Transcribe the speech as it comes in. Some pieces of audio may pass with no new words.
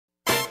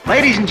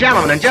Ladies and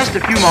gentlemen, in just a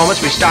few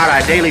moments we start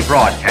our daily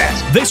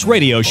broadcast. This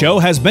radio show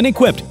has been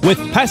equipped with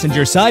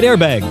passenger side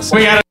airbags.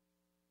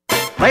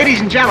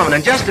 Ladies and gentlemen,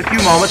 in just a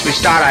few moments we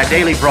start our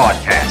daily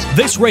broadcast.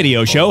 This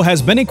radio show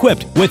has been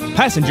equipped with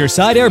passenger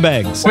side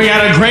airbags. We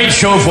got a great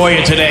show for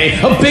you today.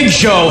 A big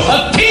show.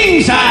 A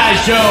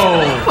king-size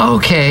show.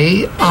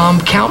 Okay,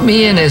 count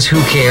me in as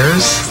who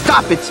cares.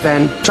 Stop it,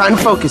 Sven. Trying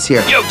to focus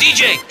here. Yo,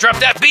 DJ, drop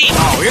that beat.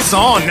 Oh, it's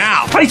on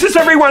now. Places,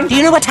 everyone. Do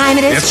you know what time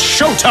it is? It's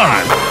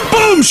showtime.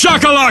 Boom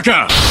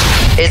shakalaka.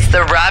 It's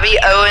the Robbie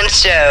Owens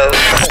Show.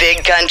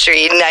 Big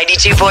Country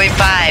 92.5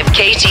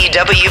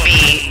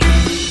 KTWB.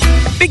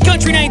 Big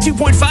Country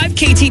 92.5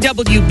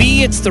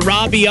 KTWB. It's the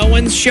Robbie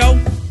Owens Show.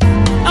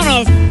 I don't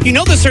know if you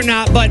know this or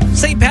not, but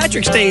St.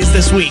 Patrick's Day is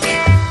this week.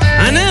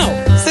 I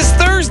know. It's this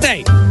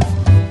Thursday.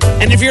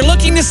 And if you're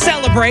looking to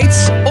celebrate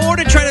or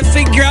to try to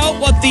figure out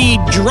what the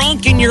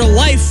drunk in your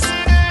life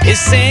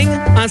is saying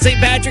on St.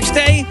 Patrick's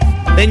Day,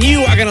 then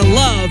you are going to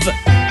love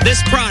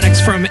this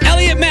product from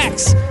Elliot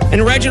Max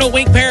and Reginald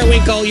Wink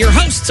Periwinkle, your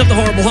hosts of the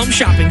Horrible Home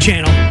Shopping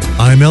Channel.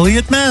 I'm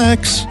Elliot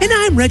Max. And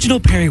I'm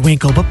Reginald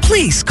Periwinkle, but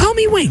please call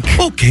me Wink.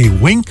 Okay,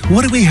 Wink,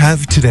 what do we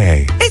have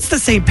today? It's the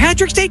St.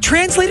 Patrick's Day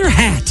Translator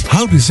hat.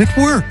 How does it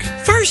work?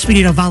 First, we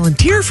need a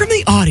volunteer from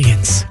the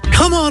audience.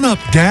 Come on up,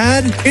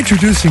 Dad.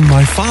 Introducing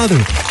my father,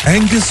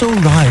 Angus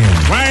O'Ryan.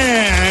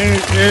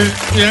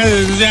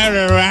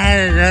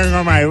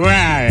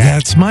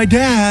 That's my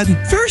dad.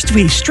 First,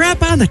 we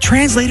strap on the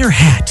translator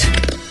hat.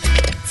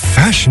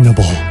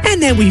 Fashionable.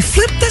 And then we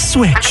flip the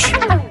switch.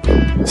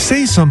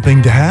 Say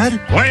something, Dad.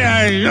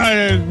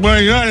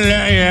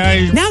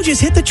 Now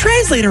just hit the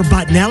translator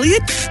button,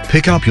 Elliot.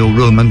 Pick up your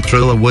room and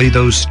throw away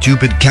those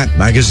stupid cat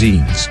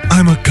magazines.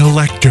 I'm a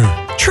collector.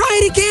 Try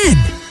it again.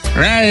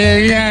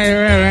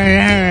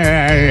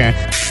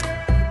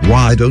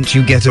 Why don't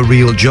you get a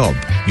real job,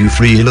 you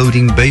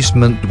freeloading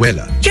basement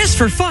dweller? Just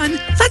for fun,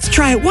 let's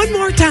try it one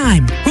more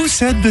time. Who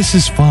said this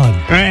is fun?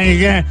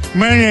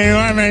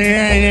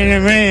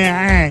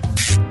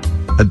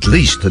 At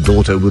least the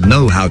daughter would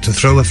know how to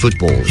throw a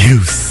football.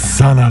 You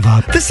son of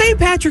a... The St.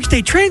 Patrick's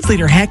Day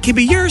Translator hat can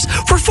be yours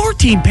for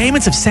 14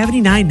 payments of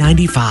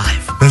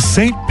 $79.95. The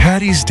St.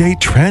 Patty's Day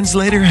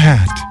Translator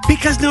hat.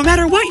 Because no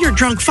matter what your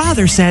drunk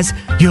father says,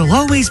 you'll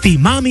always be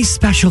mommy's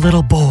special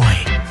little boy.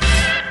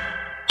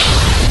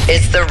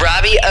 It's the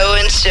Robbie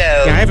Owens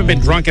Show. I haven't been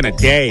drunk in a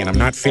day, and I'm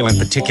not feeling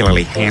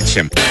particularly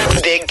handsome.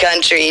 Big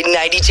Country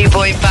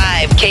 92.5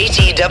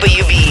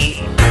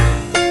 KTWB.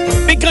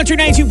 Big Country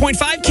 92.5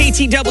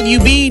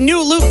 KTWB. New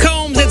Luke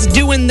Combs that's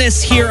doing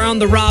this here on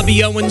the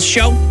Robbie Owens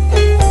Show.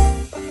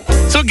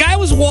 So a guy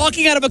was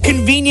walking out of a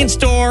convenience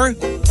store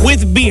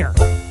with beer.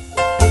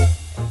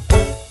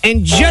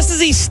 And just as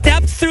he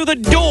stepped through the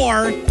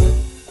door,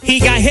 he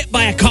got hit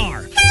by a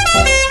car.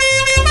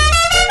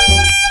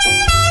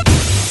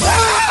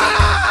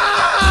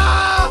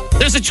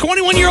 There's a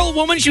 21-year-old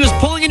woman. She was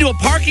pulling into a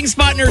parking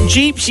spot in her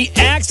Jeep. She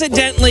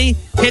accidentally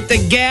hit the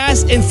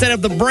gas instead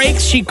of the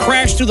brakes. She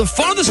crashed through the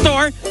front of the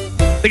store.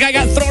 The guy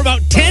got thrown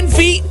about 10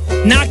 feet,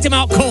 knocked him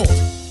out cold.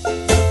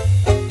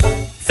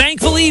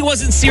 Thankfully, he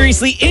wasn't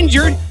seriously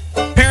injured.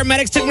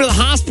 Paramedics took him to the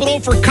hospital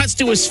for cuts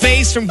to his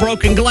face from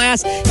broken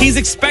glass. He's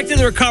expected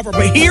to recover.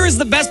 But here is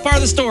the best part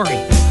of the story.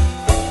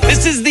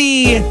 This is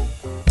the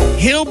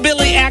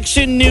hillbilly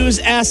action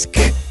news-esque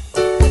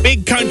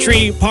Big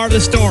Country part of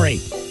the story.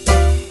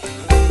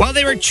 While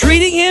they were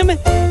treating him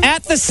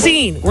at the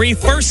scene where he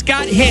first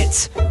got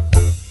hit,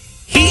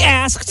 he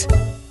asked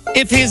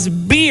if his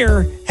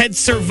beer had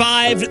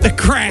survived the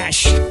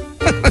crash.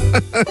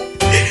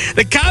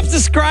 The cops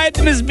described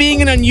him as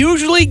being in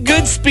unusually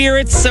good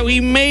spirits, so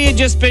he may have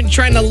just been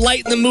trying to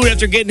lighten the mood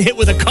after getting hit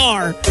with a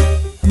car.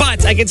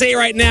 But I can tell you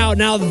right now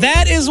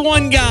that is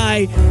one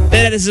guy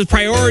that has his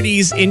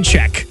priorities in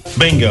check.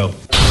 Bingo.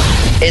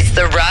 It's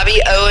the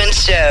Robbie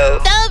Owens Show.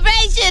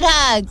 Celebration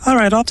hug. All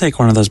right, I'll take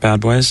one of those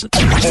bad boys.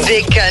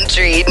 Big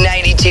Country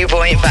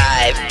 92.5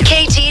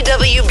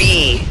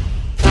 KTWB.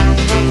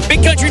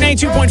 Big Country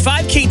 92.5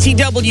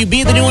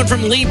 KTWB, the new one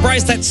from Lee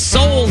Brice that's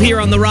sold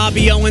here on the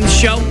Robbie Owens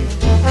Show.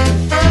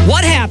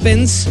 What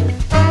happens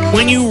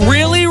when you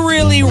really,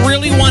 really,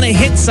 really want to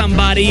hit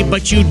somebody,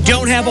 but you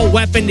don't have a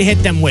weapon to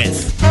hit them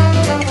with?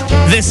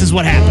 This is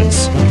what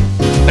happens.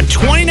 A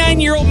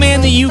 29-year-old man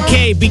in the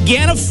UK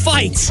began a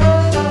fight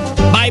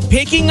by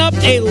picking up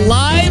a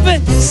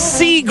live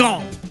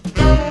seagull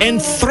and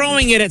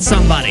throwing it at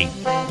somebody.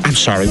 I'm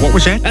sorry, what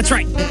was that? That's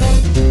right.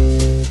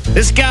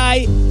 This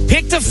guy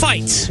picked a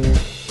fight.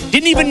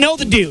 Didn't even know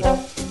the dude.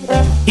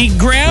 He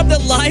grabbed a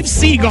live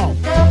seagull,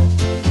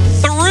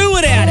 threw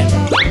it at him,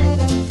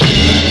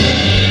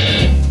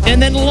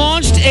 and then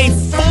launched a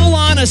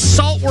full-on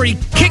assault where he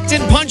kicked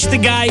and punched the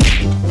guy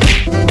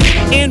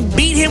and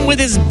beat him with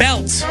his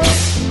belt.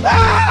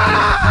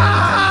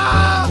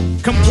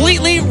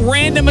 Completely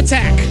random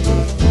attack.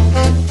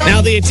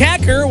 Now, the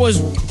attacker was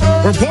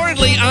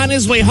reportedly on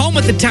his way home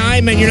at the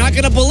time, and you're not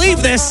going to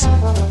believe this,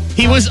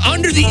 He was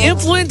under the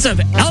influence of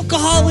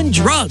alcohol and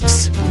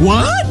drugs.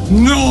 What?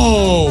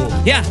 No.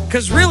 Yeah,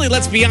 because really,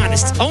 let's be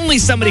honest, only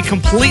somebody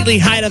completely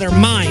high out of their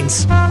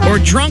minds or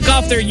drunk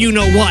off their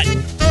you-know-what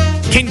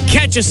can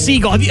catch a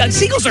seagull.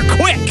 Seagulls are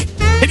quick.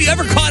 Have you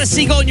ever caught a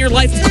seagull in your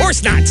life? Of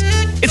course not.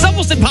 It's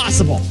almost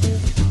impossible.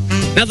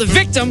 Now, the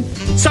victim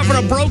suffered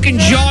a broken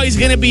jaw. He's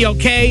going to be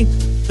okay.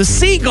 The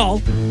seagull,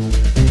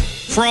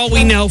 for all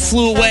we know,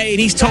 flew away, and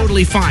he's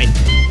totally fine.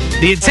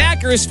 The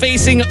attacker is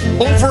facing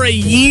over a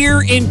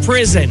year in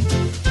prison.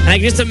 And I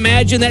can just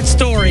imagine that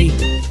story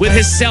with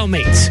his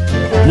cellmates.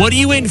 What are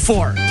you in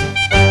for?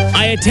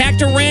 I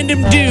attacked a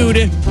random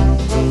dude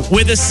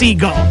with a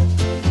seagull.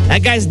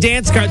 That guy's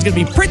dance card's going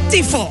to be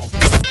pretty full.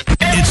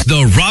 It's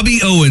the Robbie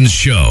Owens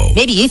Show.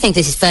 Maybe you think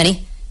this is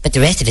funny, but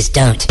the rest of us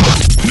don't.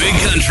 Big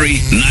Country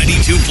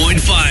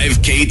 92.5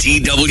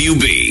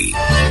 KTWB.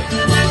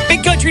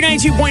 Big Country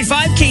 92.5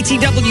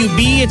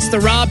 KTWB. It's the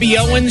Robbie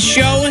Owens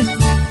Show.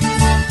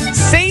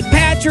 St.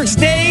 Patrick's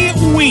Day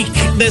week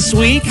this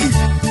week.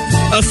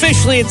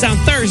 Officially, it's on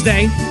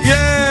Thursday.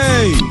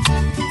 Yay!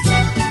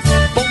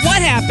 But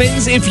what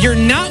happens if you're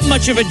not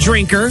much of a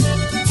drinker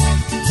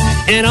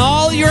and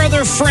all your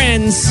other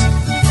friends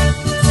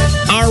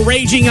are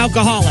raging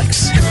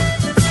alcoholics?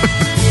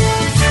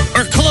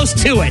 Or close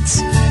to it.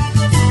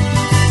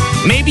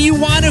 Maybe you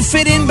want to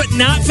fit in but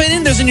not fit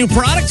in. There's a new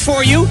product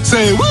for you.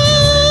 Say what?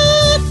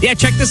 Yeah,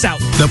 check this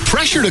out. The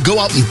pressure to go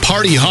out and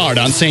party hard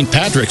on St.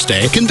 Patrick's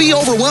Day can be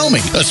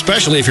overwhelming,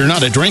 especially if you're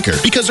not a drinker,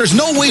 because there's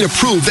no way to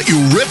prove that you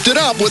ripped it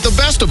up with the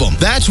best of them.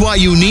 That's why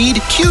you need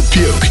Cute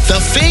Puke,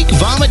 the fake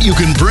vomit you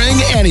can bring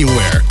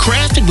anywhere.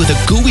 Crafted with a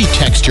gooey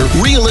texture,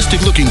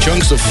 realistic-looking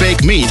chunks of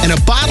fake meat, and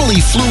a bodily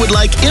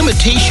fluid-like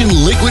imitation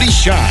liquidy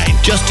shine.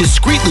 Just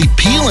discreetly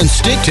peel and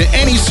stick to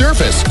any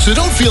surface, so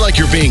don't feel like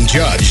you're being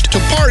judged. To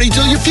party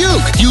till you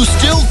puke. You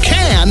still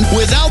can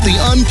without the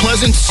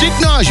unpleasant sick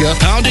nausea,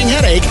 pounding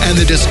headache, and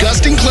the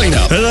disgusting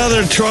cleanup.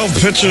 Another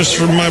 12 pitches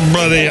from my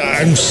buddy.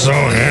 I'm so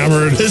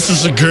hammered. This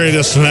is the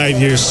greatest night,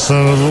 you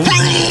son of a...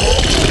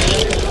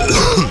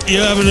 You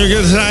having a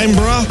good time,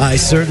 bro? I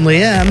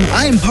certainly am.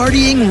 I'm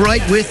partying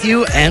right with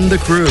you and the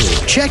crew.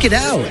 Check it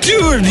out.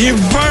 Dude, you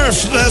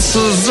barfed. That's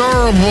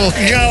adorable.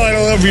 God,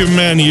 I love you,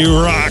 man. You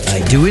rock.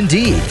 I do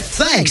indeed.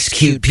 Thanks,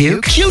 Cute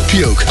Puke. Cute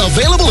Puke.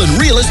 Available in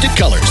realistic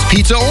colors.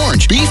 Pizza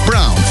orange, beef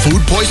brown,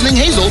 food poisoning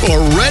hazel, or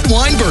red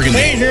wine burgundy.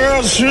 Hey,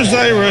 girls, who's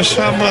Irish?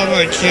 How about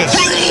a kiss?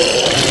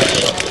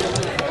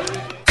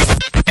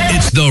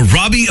 It's the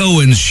Robbie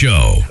Owens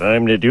Show.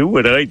 Time to do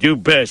what I do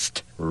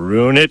best.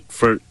 Ruin it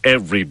for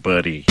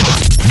everybody.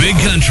 Big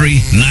Country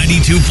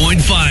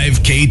 92.5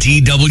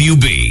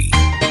 KTWB.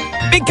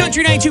 Big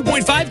Country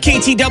 92.5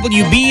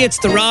 KTWB. It's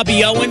the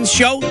Robbie Owens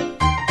Show.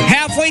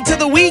 Halfway to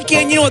the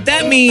weekend, you know what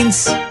that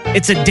means.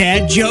 It's a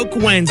Dad Joke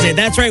Wednesday.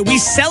 That's right. We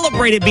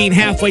celebrate it being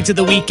halfway to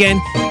the weekend.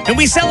 And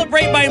we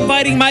celebrate by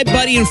inviting my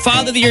buddy and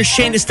father of the year,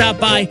 Shane, to stop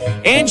by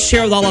and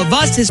share with all of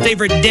us his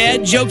favorite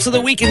dad jokes of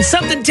the week. And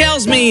something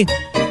tells me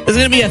there's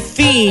going to be a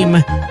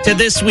theme to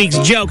this week's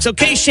jokes.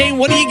 Okay, Shane,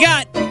 what do you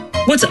got?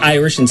 What's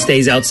Irish and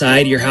stays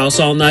outside your house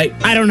all night?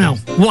 I don't know.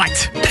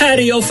 What?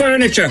 Patio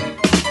furniture.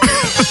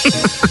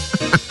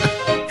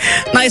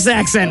 Nice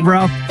accent,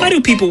 bro. Why do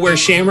people wear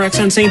shamrocks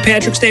on St.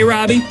 Patrick's Day,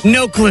 Robbie?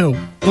 No clue.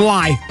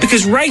 Why?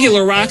 Because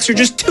regular rocks are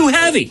just too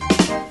heavy.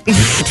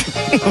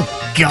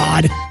 Oh,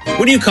 God.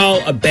 What do you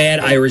call a bad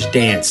Irish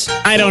dance?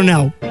 I don't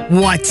know.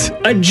 What?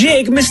 A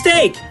jig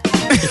mistake.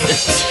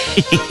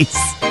 Jeez.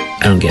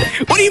 I don't get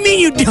it. What do you mean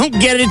you don't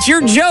get it? It's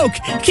your joke.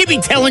 You can't be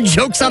telling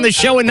jokes on the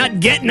show and not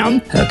getting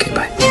them. Okay,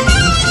 bye.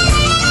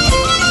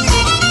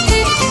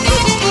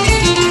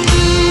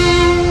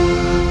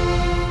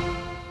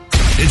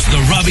 It's the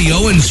Robbie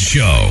Owens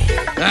Show.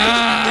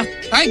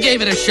 I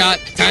gave it a shot.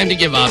 Time to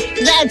give up.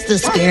 That's the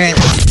spirit.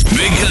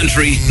 Big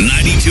Country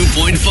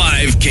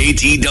 92.5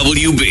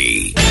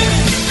 KTWB.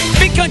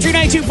 Big Country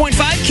 92.5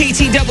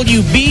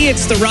 KTWB.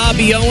 It's the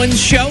Robbie Owens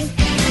Show.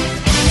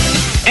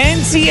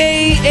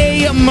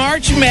 NCAA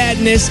March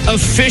Madness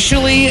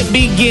officially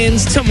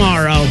begins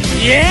tomorrow.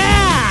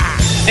 Yeah!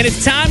 And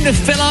it's time to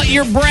fill out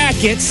your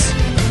brackets.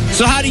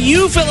 So how do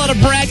you fill out a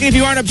bracket if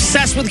you aren't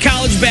obsessed with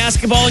college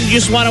basketball and you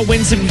just want to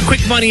win some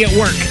quick money at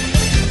work?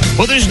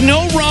 Well, there's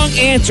no wrong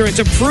answer. And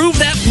to prove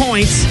that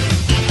point,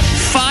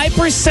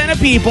 5% of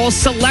people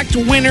select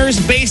winners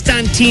based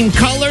on team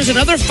colors.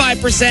 Another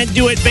 5%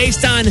 do it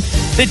based on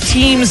the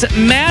team's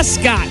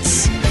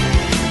mascots.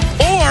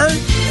 Or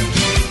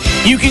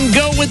you can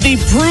go with the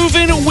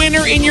proven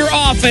winner in your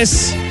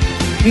office,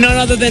 none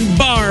other than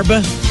Barb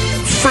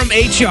from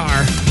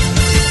HR.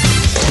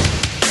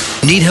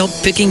 Need help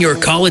picking your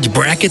college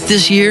bracket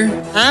this year?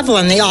 I've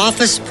won the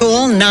office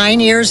pool 9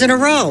 years in a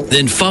row.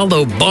 Then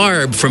follow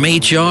Barb from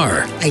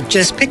HR. I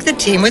just picked the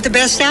team with the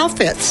best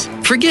outfits.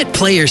 Forget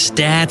player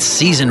stats,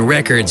 season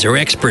records, or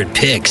expert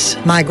picks.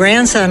 My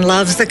grandson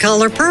loves the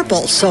color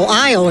purple, so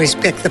I always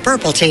pick the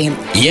purple team.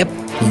 Yep,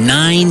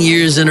 9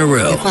 years in a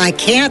row. If I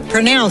can't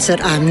pronounce it,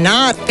 I'm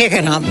not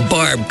picking them.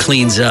 Barb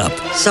cleans up.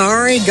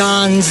 Sorry,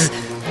 Gons.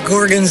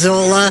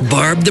 Gorgonzola.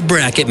 Barb the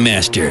Bracket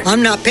Master.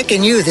 I'm not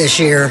picking you this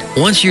year.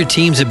 Once your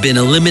teams have been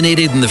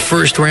eliminated in the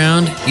first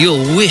round,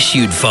 you'll wish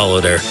you'd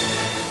followed her.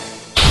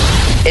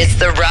 It's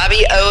the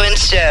Robbie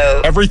Owens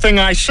Show. Everything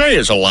I say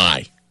is a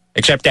lie.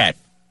 Except that.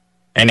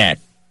 And that.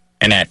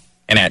 And that.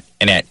 And that.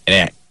 And that. And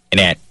that. And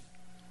that.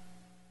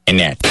 And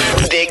that.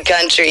 Big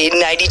Country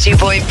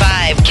 92.5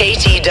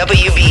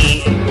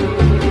 KTWB.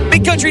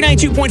 Big Country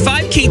 92.5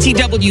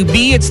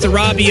 KTWB. It's the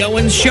Robbie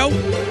Owens Show.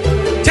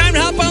 Time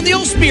to hop on the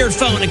old Spirit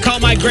phone and call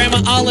my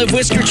grandma Olive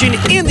Whiskerchin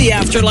in the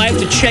afterlife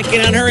to check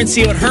in on her and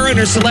see what her and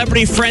her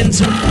celebrity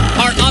friends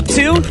are up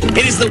to.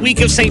 It is the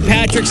week of St.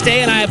 Patrick's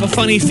Day, and I have a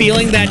funny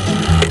feeling that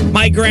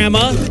my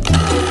grandma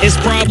is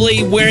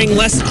probably wearing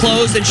less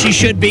clothes than she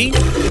should be.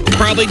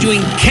 Probably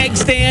doing keg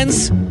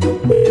stands,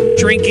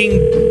 drinking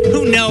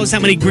who knows how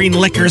many green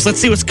liquors. Let's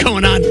see what's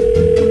going on.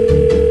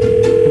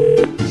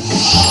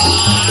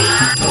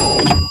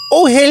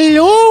 Oh,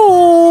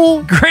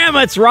 hello.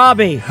 Grandma, it's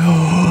Robbie.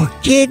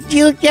 Did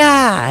you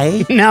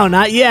die? No,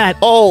 not yet.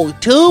 Oh,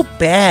 too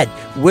bad.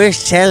 We're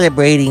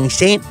celebrating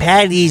St.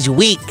 Patty's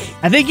Week.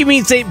 I think you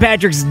mean St.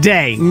 Patrick's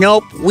Day.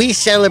 Nope, we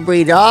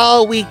celebrate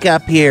all week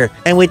up here.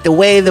 And with the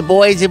way the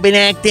boys have been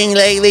acting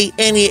lately,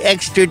 any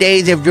extra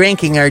days of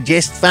drinking are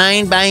just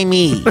fine by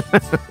me.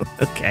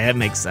 Okay, that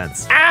makes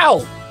sense.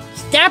 Ow!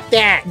 Stop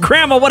that!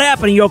 Grandma, what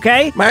happened? Are you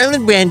okay?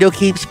 Marlon Brando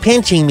keeps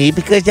pinching me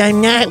because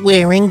I'm not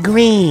wearing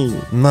green.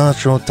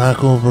 Nacho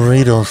taco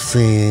burrito,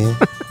 see?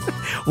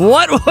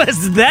 What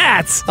was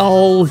that?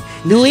 Oh,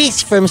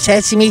 Luis from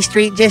Sesame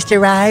Street just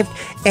arrived,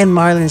 and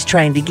Marlon's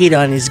trying to get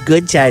on his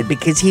good side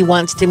because he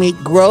wants to meet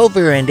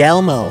Grover and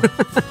Elmo.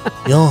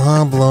 Yo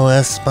hablo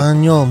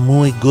español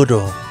muy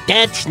gudo.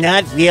 That's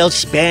not real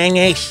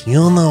Spanish.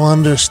 You no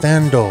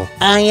understando.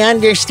 I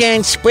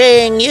understand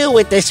spraying you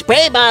with the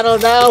spray bottle,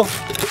 though.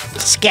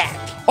 Scat.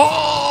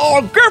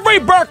 Oh, give me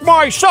back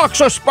my sock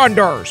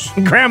suspenders!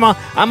 Grandma,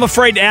 I'm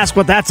afraid to ask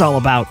what that's all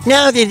about.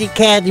 Now that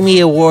Academy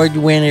Award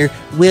winner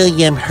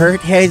William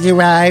Hurt has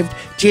arrived,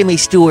 Jimmy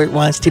Stewart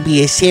wants to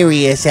be a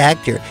serious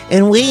actor,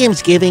 and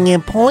William's giving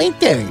him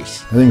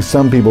pointers. I think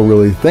some people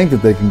really think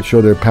that they can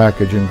show their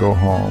package and go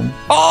home.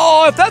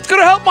 Oh, if that's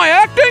gonna help my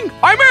acting,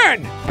 I'm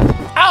in!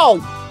 Oh,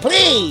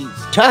 please!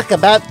 Talk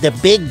about the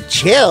big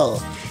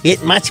chill.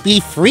 It must be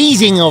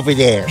freezing over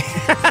there.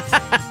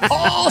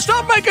 Oh,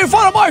 stop making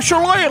fun of my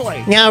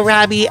shillelagh! Now,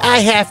 Robbie, I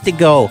have to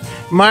go.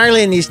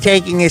 Marlon is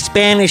taking a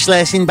Spanish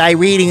lesson by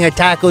reading a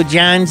Taco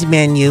John's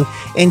menu,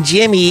 and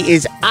Jimmy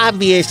is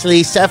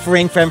obviously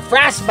suffering from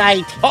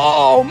frostbite.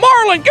 Oh,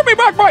 Marlon, give me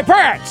back my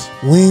pants!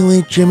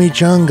 Oui, Jimmy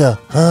Chunga,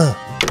 huh?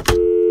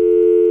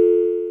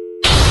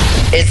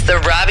 It's the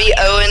Robbie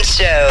Owens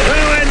Show.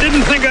 Well, I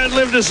didn't think I'd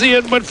live to see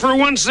it, but for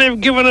once they've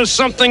given us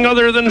something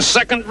other than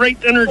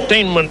second-rate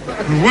entertainment.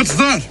 What's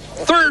that?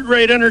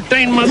 Third-rate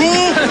entertainment.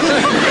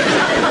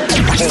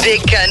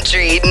 Big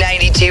Country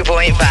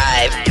 92.5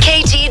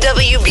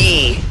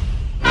 KTWB.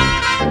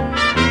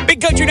 Big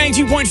Country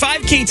 92.5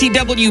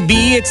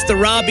 KTWB. It's the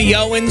Robbie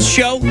Owens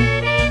Show.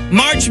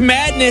 March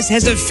Madness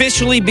has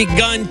officially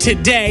begun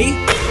today.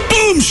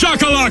 Boom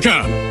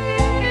shakalaka!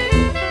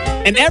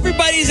 And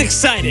everybody's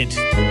excited.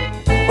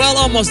 Well,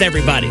 almost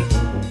everybody.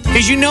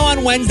 Because you know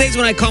on Wednesdays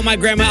when I call my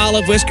grandma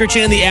Olive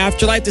Whiskerchin in the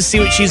afterlife to see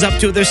what she's up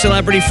to with her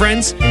celebrity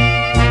friends?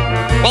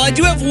 Well, I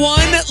do have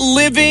one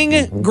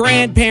living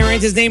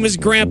grandparent. His name is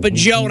Grandpa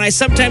Joe, and I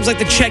sometimes like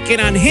to check in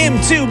on him,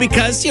 too,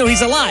 because,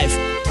 he's alive.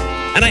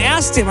 And I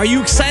asked him, are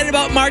you excited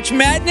about March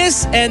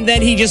Madness? And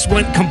then he just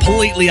went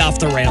completely off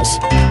the rails.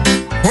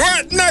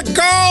 What in the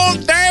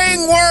gold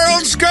dang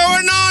world's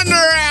going on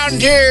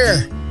around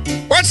here?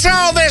 What's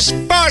all this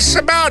fuss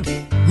about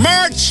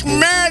March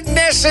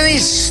Madness and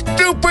these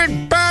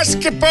stupid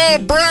basketball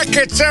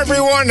brackets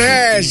everyone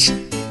has?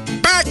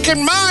 Back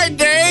in my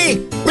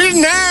day, we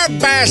didn't have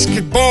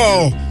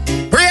basketball.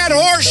 We had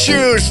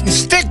horseshoes and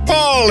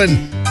stickball,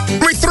 and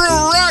we threw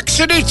rocks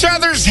at each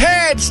other's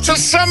heads till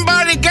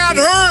somebody got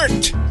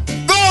hurt.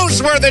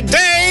 Those were the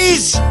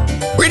days.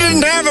 We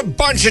didn't have a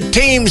bunch of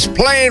teams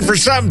playing for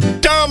some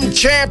dumb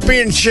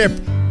championship.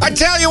 I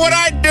tell you what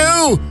I'd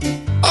do.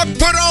 I'd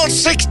put all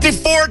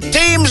 64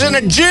 teams in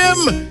a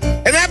gym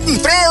and have them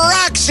throw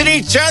rocks at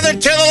each other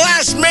till the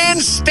last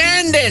man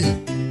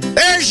standing.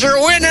 There's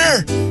your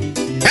winner.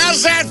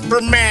 How's that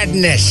for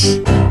madness?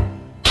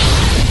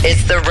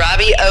 It's the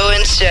Robbie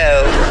Owens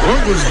Show.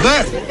 What was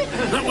that?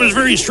 That was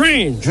very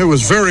strange. It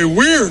was very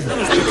weird. It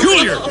was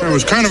peculiar. It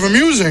was kind of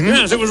amusing.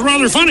 Yes, it was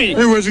rather funny.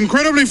 It was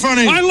incredibly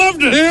funny. I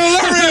loved it.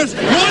 Hilarious.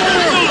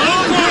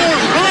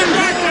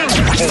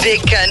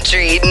 Big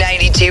Country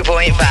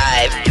 92.5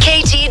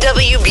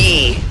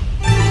 KTWB.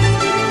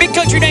 Big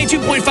Country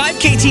 92.5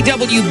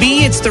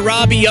 KTWB. It's the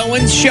Robbie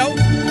Owens Show.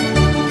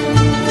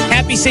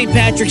 Happy St.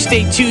 Patrick's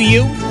Day to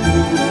you.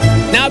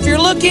 Now, if you're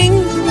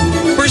looking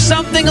for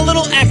something a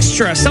little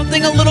extra,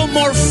 something a little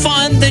more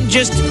fun than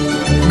just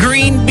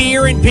green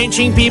beer and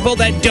pinching people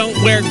that don't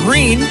wear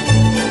green,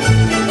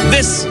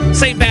 this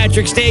St.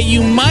 Patrick's Day,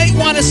 you might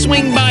want to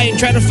swing by and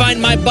try to find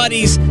my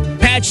buddies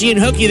Patrick Patchy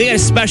and Hookie. They got a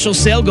special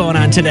sale going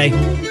on today.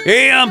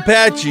 Hey, I'm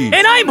Patchy.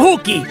 And I'm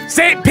Hookie.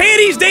 St.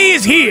 Patty's Day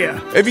is here.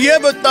 Have you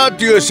ever thought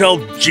to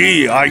yourself,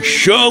 gee, I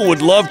sure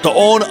would love to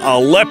own a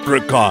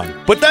leprechaun,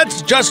 but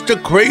that's just a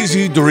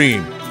crazy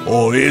dream.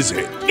 Or is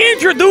it?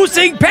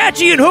 Introducing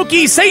Patchy and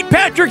Hookie's St.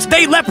 Patrick's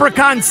Day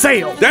Leprechaun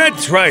Sale.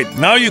 That's right.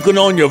 Now you can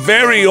own your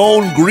very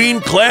own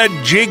green-clad,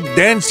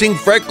 jig-dancing,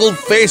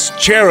 freckle-faced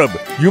cherub.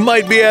 You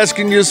might be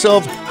asking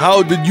yourself,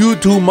 how did you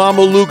two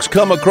Mamalukes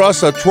come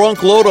across a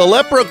trunk load of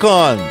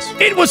leprechauns?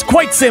 It was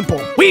quite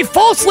simple. We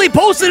falsely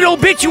posted an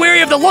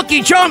obituary of the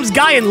Lucky Charms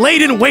guy and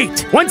laid in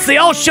wait. Once they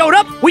all showed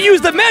up, we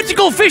used the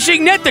magical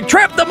fishing net to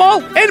trap them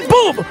all, and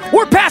boom,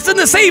 we're passing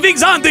the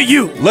savings on to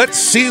you. Let's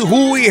see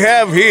who we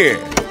have here.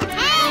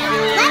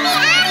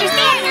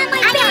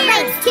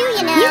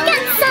 You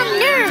got some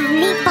nerve,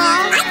 Meatball.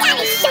 I got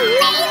a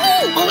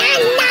shillelagh, and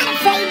I'm not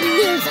afraid to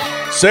use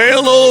it. Say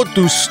hello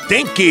to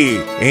Stinky.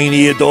 Ain't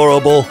he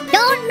adorable?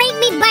 Don't make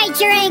me bite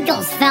your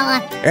ankles,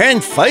 fella. And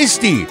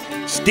feisty.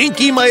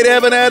 Stinky might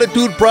have an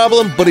attitude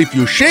problem, but if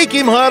you shake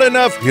him hard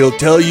enough, he'll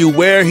tell you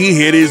where he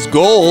hid his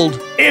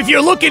gold. If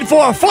you're looking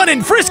for a fun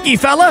and frisky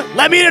fella,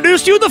 let me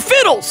introduce you to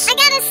Fiddles. I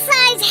got a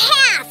size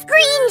half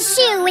green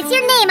shoe with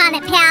your name on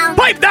it, pal.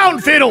 Pipe down,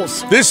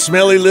 Fiddles. This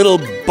smelly little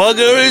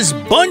bugger is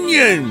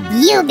Bunyan.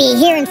 You'll be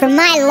hearing from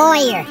my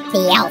lawyer,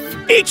 the elf.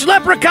 Each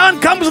leprechaun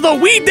comes with a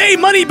wee-day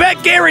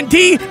money-back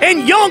guarantee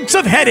and yonks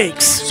of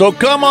headaches. So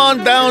come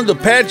on down to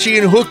Patchy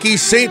and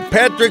Hookie's St.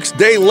 Patrick's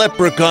Day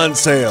Leprechaun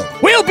Sale.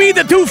 We'll be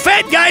the two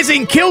fat guys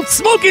in kilts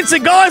smoking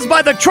cigars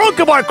by the trunk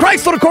of our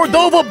Chrysler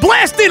Cordova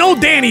blasting old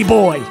Danny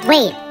boy.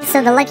 Wait,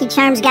 so the Lucky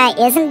Charms guy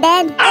isn't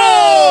dead?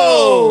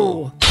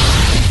 Oh!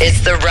 It's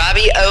the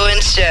Robbie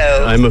Owens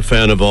Show. I'm a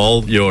fan of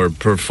all your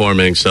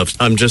performing stuff.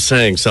 I'm just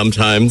saying,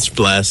 sometimes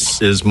less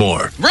is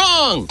more.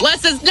 Wrong!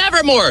 Less is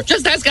never more.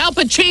 Just ask Al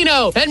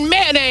Pacino and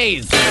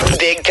mayonnaise.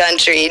 Big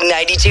Country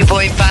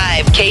 92.5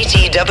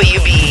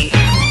 KTWB.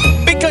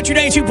 Big Country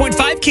 92.5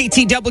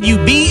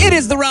 KTWB. It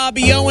is the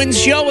Robbie Owens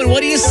Show. And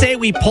what do you say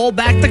we pull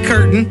back the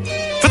curtain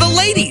for the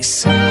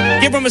ladies?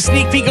 Give them a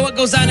sneak peek of what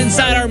goes on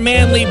inside our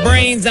manly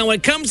brains. Now, when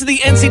it comes to the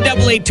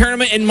NCAA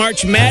tournament and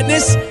March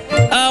Madness,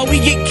 we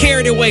get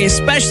carried away,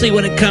 especially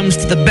when it comes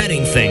to the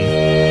betting thing.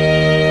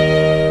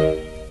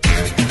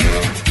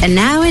 And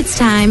now it's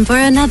time for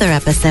another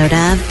episode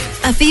of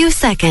A Few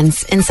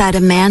Seconds Inside a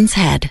Man's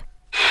Head.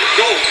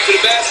 Go to the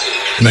basket.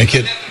 Make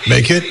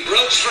it.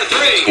 Brooks for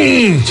three.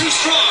 Too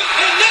strong.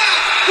 And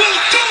that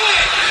will do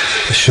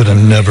it. I should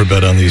have never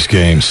bet on these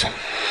games.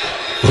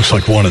 Looks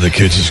like one of the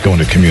kids is going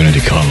to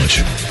community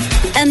college.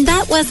 And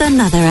that was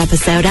another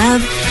episode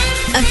of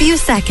A Few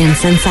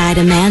Seconds Inside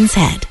a Man's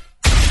Head.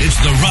 It's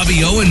the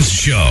Robbie Owens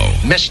Show.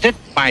 Missed it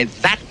by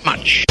that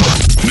much.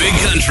 Big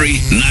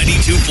Country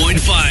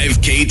 92.5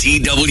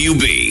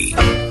 KTWB.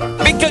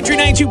 Big Country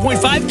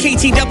 92.5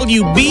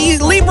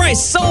 KTWB. Lee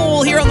Bryce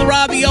Soul here on the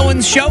Robbie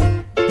Owens Show.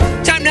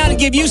 Time now to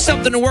give you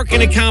something to work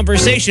in a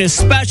conversation,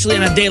 especially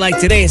on a day like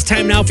today. It's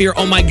time now for your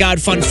Oh My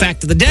God Fun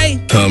Fact of the Day.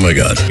 Oh my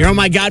God. Your Oh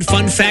My God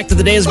Fun Fact of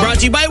the Day is brought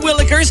to you by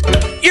Willikers,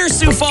 your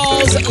Sioux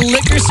Falls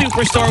liquor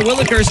superstore.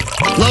 Willikers,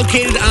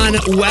 located on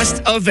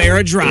West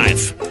Avera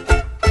Drive.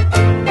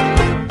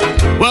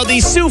 Well, the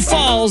Sioux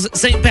Falls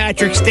St.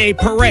 Patrick's Day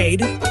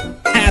Parade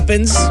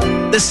happens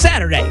this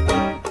Saturday.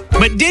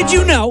 But did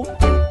you know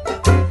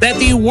that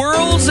the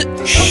world's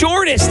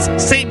shortest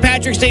St.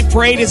 Patrick's Day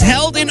Parade is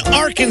held in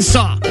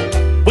Arkansas,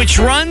 which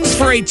runs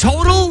for a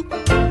total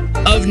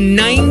of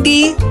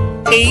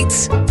 98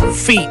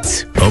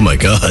 feet? Oh my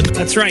God.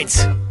 That's right.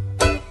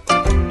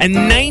 A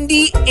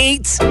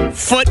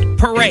 98-foot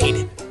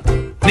parade.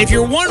 And if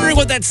you're wondering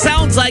what that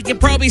sounds like,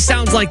 it probably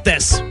sounds like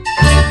this.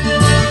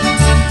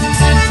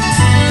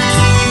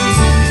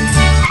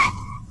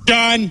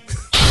 Done.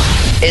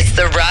 It's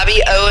the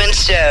Robbie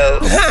Owens Show.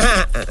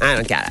 I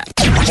don't get it.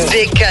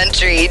 Big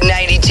Country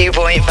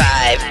 92.5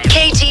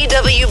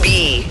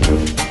 KTWB.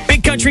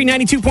 Big Country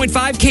 92.5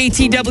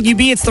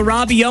 KTWB. It's the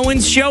Robbie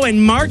Owens Show,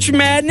 and March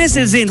Madness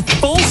is in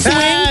full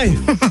swing.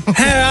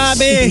 Hey,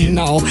 Robbie.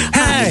 No.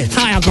 Hey.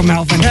 Hi, Uncle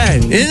Melvin. Hey,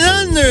 in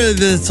under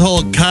this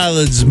whole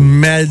college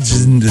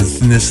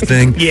madness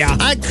thing, yeah,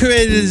 I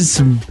created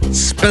some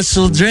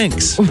special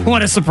drinks.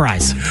 What a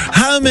surprise.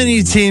 How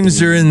many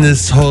teams are in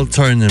this whole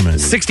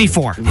tournament?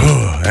 64.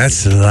 Oh,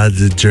 that's a lot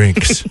of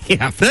drinks.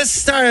 Yeah. Let's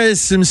start with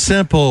some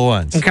simple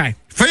ones. Okay.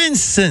 For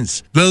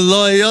instance, the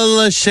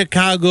Loyola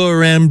Chicago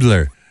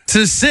Rambler. It's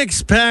a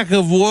 6-pack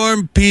of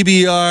warm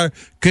PBR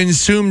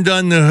consumed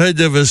on the hood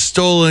of a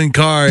stolen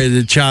car at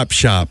a chop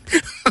shop.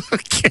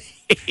 Okay.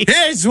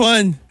 Here's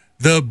one.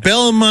 The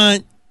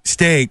Belmont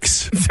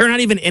Steaks. They're not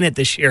even in it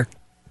this year.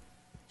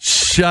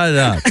 Shut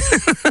up.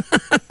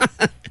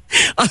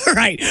 All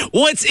right,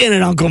 what's in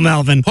it, Uncle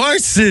Melvin?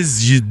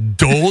 Horses, you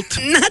dolt.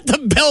 Not the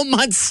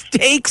Belmont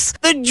Stakes,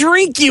 the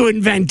drink you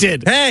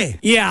invented. Hey.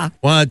 Yeah.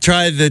 Want to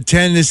try the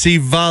Tennessee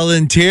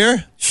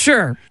Volunteer?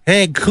 Sure.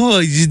 Hey,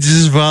 cool. You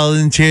just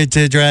volunteered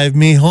to drive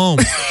me home.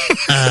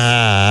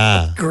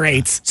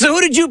 Great. So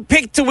who did you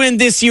pick to win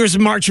this year's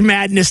March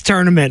Madness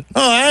tournament?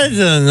 Oh, I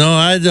don't know.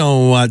 I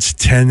don't watch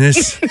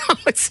tennis. No,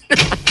 it's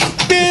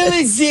not.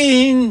 Billie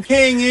Jean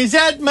King is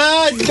at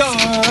my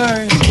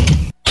door.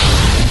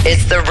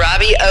 It's the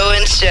Robbie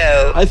Owens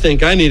Show. I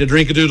think I need a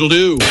drink a doodle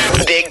doo.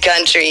 Big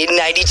Country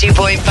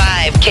 92.5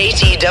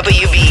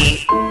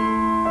 KTWB.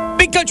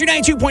 Big Country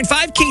 92.5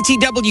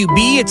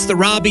 KTWB. It's the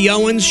Robbie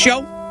Owens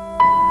Show.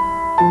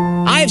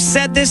 I've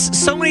said this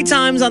so many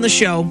times on the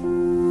show,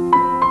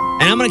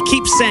 and I'm going to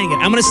keep saying it.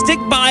 I'm going to stick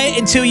by it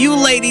until you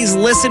ladies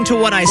listen to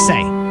what I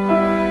say.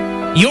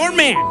 Your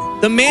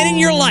man, the man in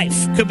your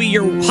life, could be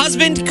your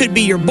husband, could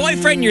be your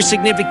boyfriend, your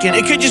significant.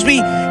 It could just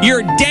be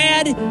your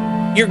dad,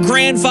 your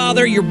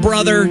grandfather, your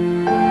brother.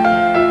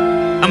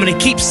 I'm going to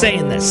keep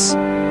saying this.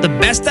 The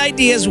best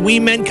ideas we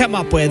men come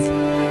up with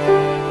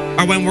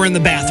are when we're in the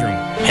bathroom.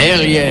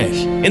 Hell yes.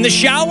 In the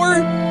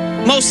shower,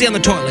 mostly on the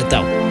toilet,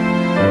 though.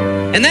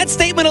 And that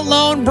statement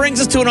alone brings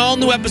us to an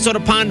all-new episode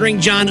of Pondering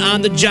John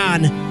on the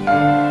John.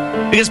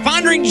 Because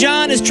Pondering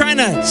John is trying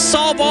to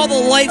solve all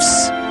of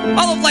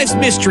life's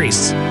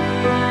mysteries,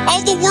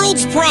 all the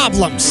world's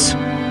problems,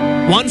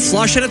 one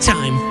flush at a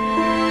time.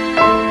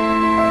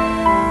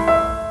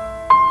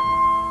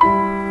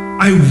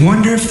 I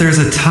wonder if there's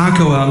a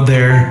taco out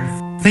there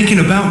thinking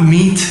about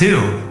me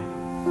too.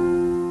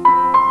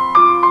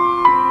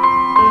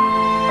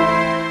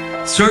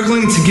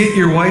 Struggling to get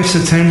your wife's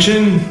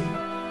attention?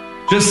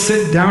 Just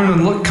sit down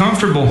and look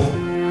comfortable.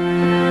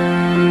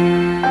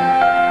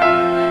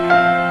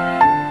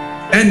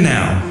 And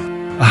now,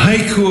 a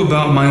haiku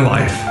about my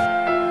life.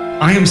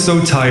 I am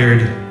so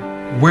tired.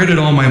 Where did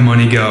all my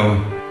money go?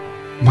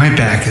 My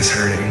back is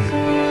hurting.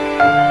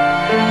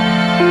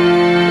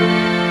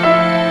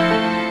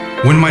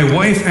 When my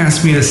wife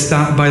asks me to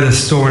stop by the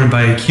store and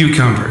buy a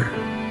cucumber,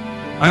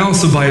 I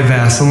also buy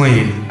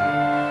Vaseline,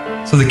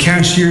 so the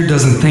cashier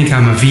doesn't think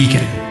I'm a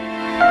vegan.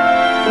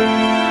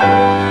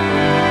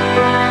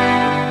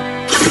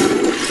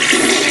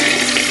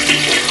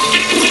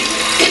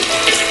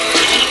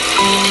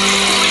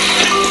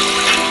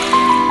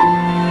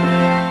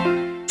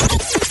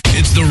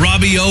 It's the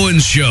Robbie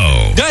Owens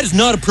Show. That is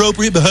not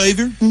appropriate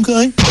behavior,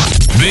 okay?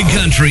 Big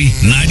Country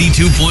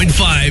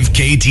 92.5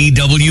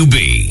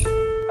 KTWB.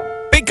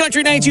 Big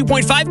Country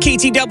 92.5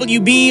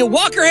 KTWB.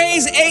 Walker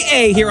Hayes,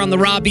 AA, here on the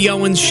Robbie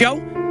Owens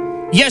Show.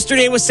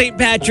 Yesterday was St.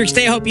 Patrick's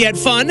Day. Hope you had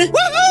fun.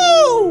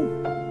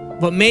 Woohoo!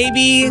 But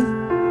maybe,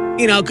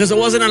 because it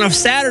wasn't on a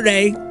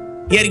Saturday,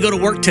 you had to go to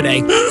work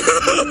today.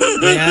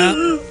 Yeah.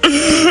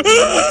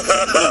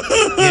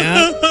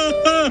 Yeah.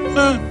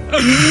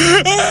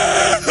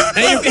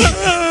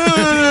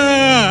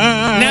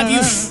 Now, if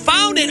you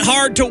found it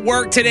hard to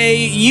work today,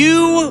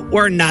 you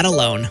were not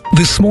alone.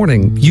 This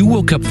morning, you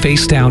woke up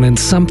face down in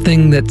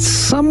something that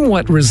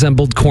somewhat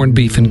resembled corned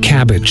beef and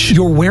cabbage.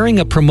 You're wearing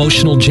a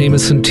promotional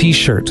Jameson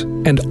t-shirt,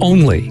 and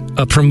only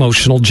a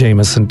promotional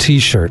Jameson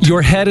t-shirt.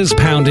 Your head is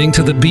pounding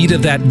to the beat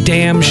of that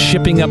damn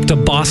Shipping Up to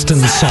Boston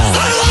song.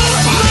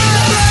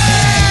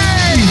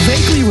 You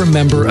vaguely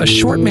remember a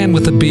short man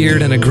with a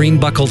beard and a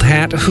green-buckled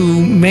hat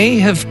who may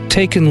have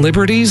taken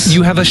liberties.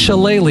 You have a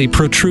shillelagh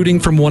protruding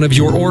from one of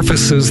your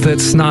orifices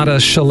that's not a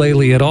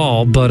shillelagh at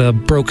all, but a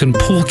broken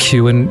pool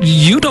cue, and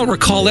you don't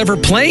recall ever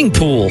playing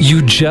pool.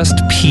 You just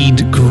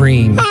peed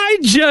green. I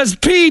just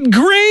peed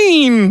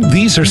green!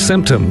 These are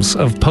symptoms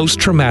of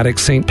post-traumatic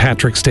St.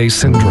 Patrick's Day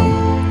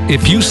syndrome.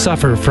 If you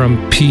suffer from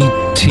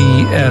PTSD,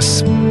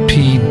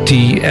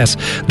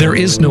 there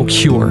is no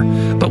cure,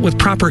 but with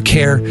proper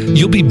care,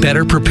 you'll be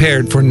better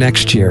prepared for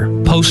next year.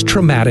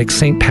 Post-traumatic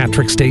St.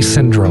 Patrick's Day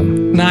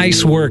syndrome.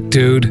 Nice work,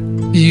 dude.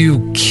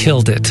 You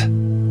killed it.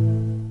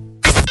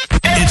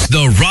 It's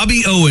the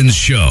Robbie Owens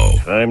Show.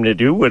 Time to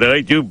do what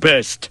I do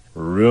best.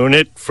 Ruin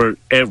it for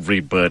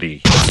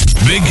everybody.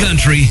 Big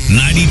Country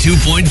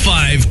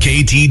 92.5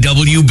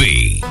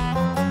 KTWB.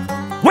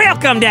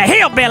 Welcome to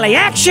Hillbilly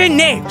Action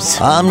News.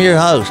 I'm your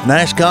host,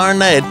 NASCAR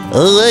Ned,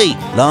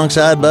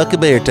 alongside Bucky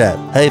Beer Tap.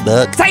 Hey,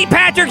 Buck. St.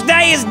 Patrick's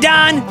Day is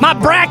done. My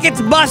bracket's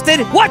busted.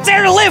 What's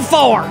there to live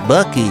for?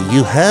 Bucky,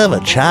 you have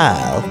a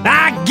child.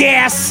 I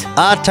guess.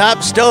 Our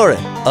top story.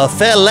 A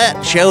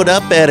fellette showed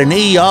up at an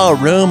ER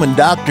room and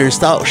doctors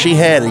thought she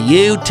had a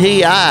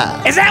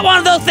UTI. Is that one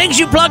of those things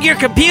you plug your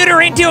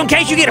computer into in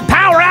case you get a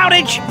power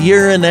outage?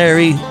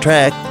 Urinary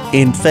tract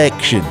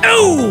infection.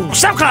 Ooh,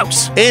 so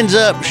close. Ends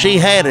up she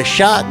had a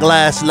shot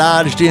glass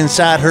lodged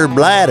inside her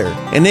bladder,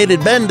 and it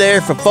had been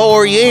there for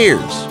 4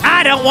 years.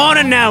 I don't want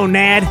to know,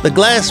 Ned. The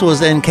glass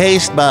was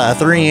encased by a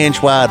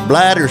 3-inch wide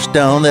bladder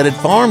stone that had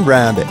formed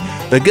around it.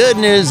 The good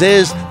news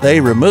is they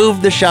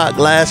removed the shot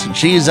glass and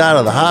she's out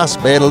of the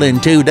hospital in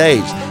 2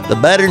 days. The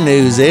better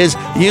news is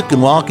you can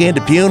walk into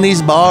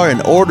Puny's bar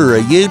and order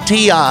a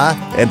UTI,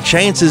 and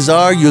chances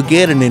are you'll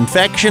get an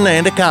infection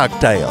and a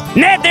cocktail.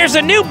 Ned, there's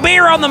a new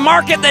beer on the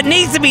market that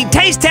needs to be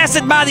taste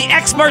tested by the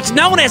experts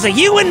known as a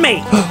You and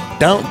Me.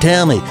 Don't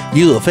tell me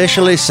you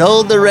officially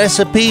sold the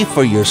recipe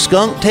for your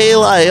skunk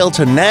tail ale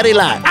to Natty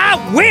Light.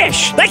 I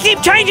wish! They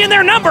keep changing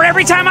their number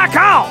every time I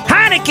call.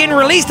 Heineken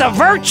released a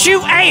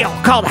Virtue Ale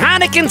called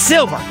Heineken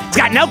Silver. It's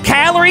got no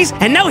calories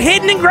and no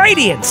hidden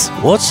ingredients.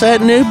 What's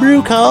that new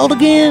brew called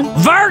again?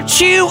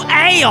 Virtue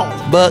Ale.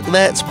 Buck,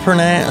 that's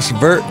pronounced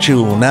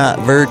virtual, not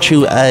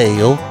virtue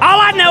ale. All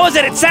I know is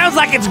that it sounds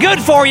like it's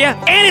good for you,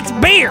 and it's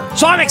beer,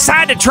 so I'm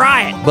excited to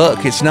try it.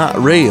 Buck, it's not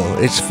real.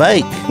 It's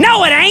fake.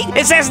 No, it ain't.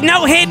 It says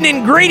no hidden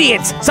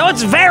ingredients, so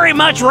it's very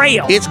much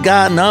real. It's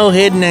got no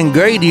hidden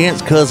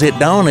ingredients because it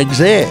don't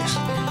exist.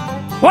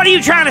 What are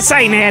you trying to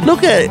say, Ned?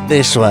 Look at it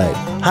this way.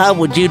 How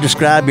would you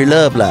describe your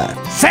love life?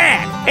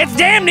 Sad. It's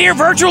damn near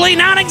virtually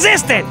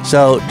non-existent.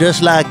 So,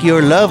 just like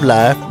your love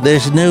life,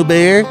 this new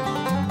beer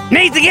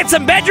needs to get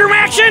some bedroom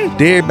action?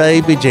 Dear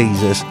baby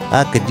Jesus,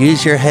 I could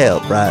use your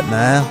help right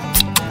now.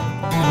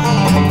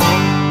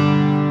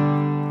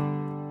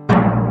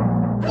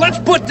 Let's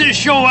put this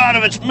show out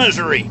of its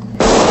misery.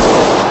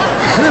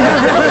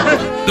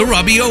 The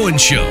Robbie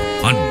Owens Show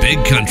on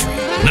Big Country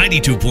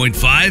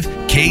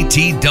 92.5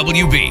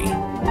 KTWB.